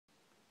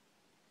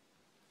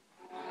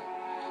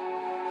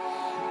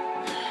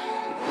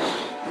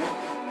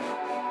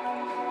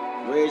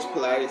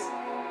place.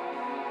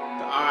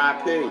 The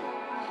R.I.p.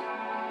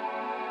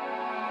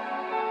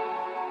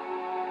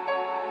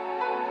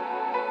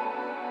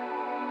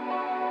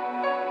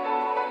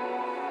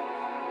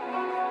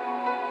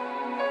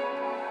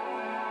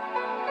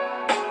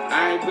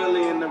 I ain't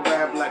really in the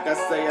rap like I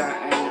say I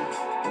am,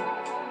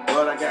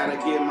 but I gotta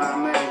get my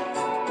man.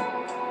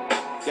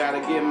 Gotta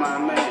get my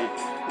man.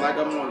 Like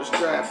I'm on the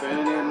strap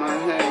and in my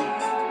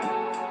hand.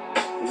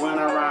 When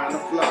I rhyme the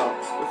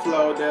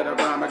flow that I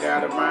rhyme, I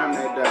gotta rhyme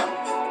that dough.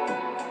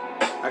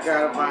 I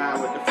gotta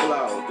rhyme with the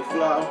flow,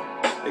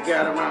 it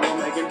gotta rhyme with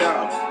making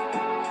dough.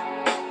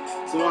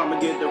 So I'ma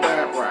get the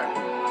rap right,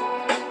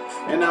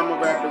 and I'ma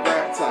rap the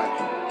rap tight,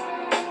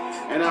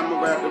 and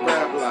I'ma rap the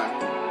rap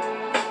like.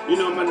 You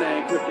know my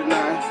name,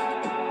 Kryptonite,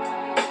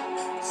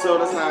 so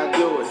that's how I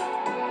do it.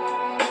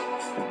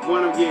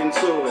 When I'm getting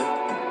to it,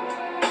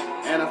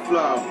 and I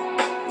flow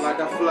like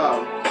I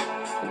flow.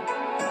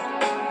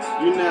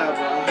 You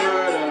never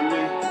heard of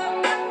me.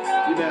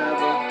 You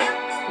never,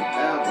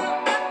 ever.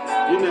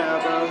 You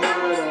never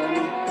heard of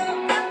me.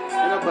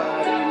 Ain't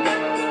nobody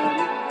murder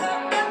me.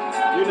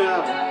 You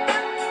never,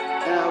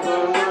 ever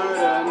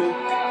heard of me.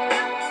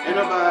 Ain't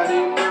nobody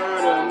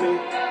murder me.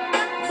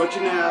 But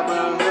you never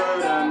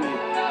heard of me.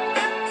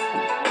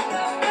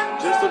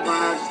 Just to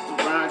rhyme, just to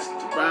rhyme, just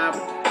to rhyme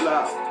with the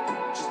flow.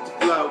 Just to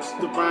flow, just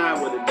to rhyme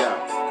with it though.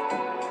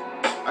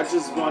 I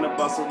just wanna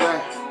bust a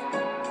rap,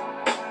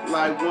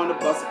 like wanna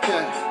bust a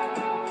cat.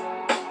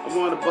 I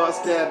wanna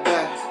bust that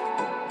back,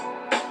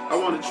 I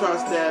wanna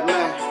trust that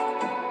man.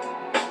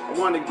 I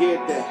wanna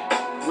get that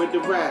with the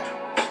rap,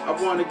 I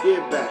wanna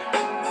get back.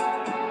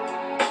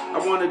 I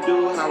wanna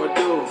do how I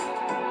do it,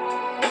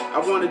 I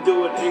wanna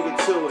do it and get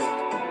to it,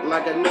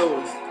 like I know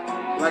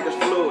it, like it's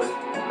fluid.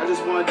 I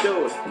just wanna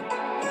do it.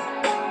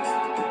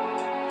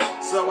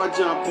 So I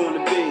jump on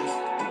the beat,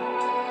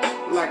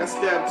 like I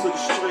step to the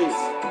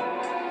streets.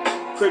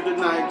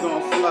 Kryptonite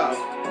gon' flow,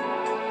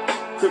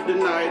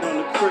 Kryptonite on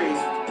the creek.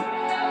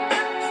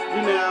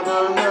 You never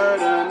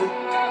heard of me,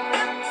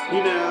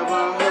 you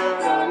never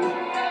heard of me.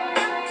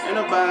 Ain't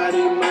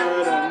nobody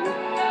murder me.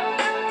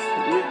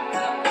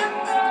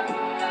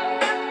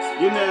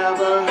 You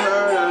never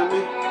heard of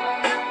me,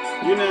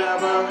 you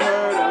never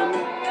heard of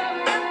me.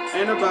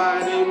 Ain't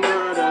nobody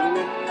murder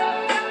me.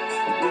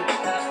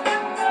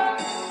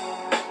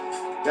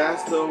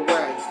 That's the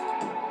way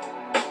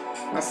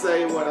I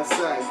say what I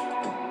say.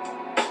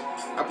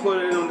 I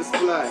put it on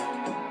display,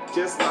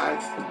 just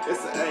like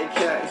it's an AK.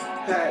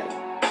 Hey,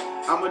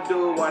 I'ma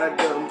do what I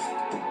do,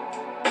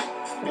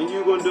 and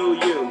you gon' do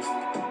you,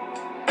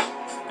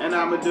 and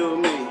I'ma do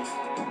me,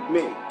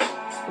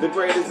 the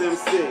greatest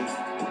MC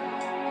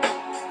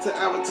to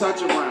ever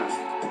touch a rhyme,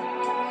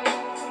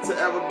 to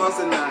ever bust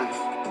a nine.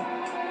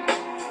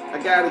 I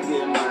gotta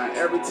get mine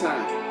every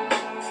time,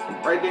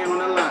 right there on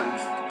the line.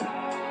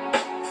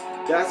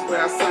 That's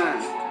where I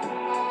sign.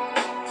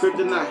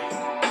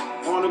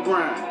 Kryptonite on the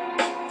grind.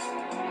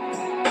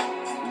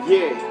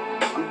 Yeah,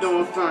 I'm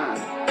doing fine.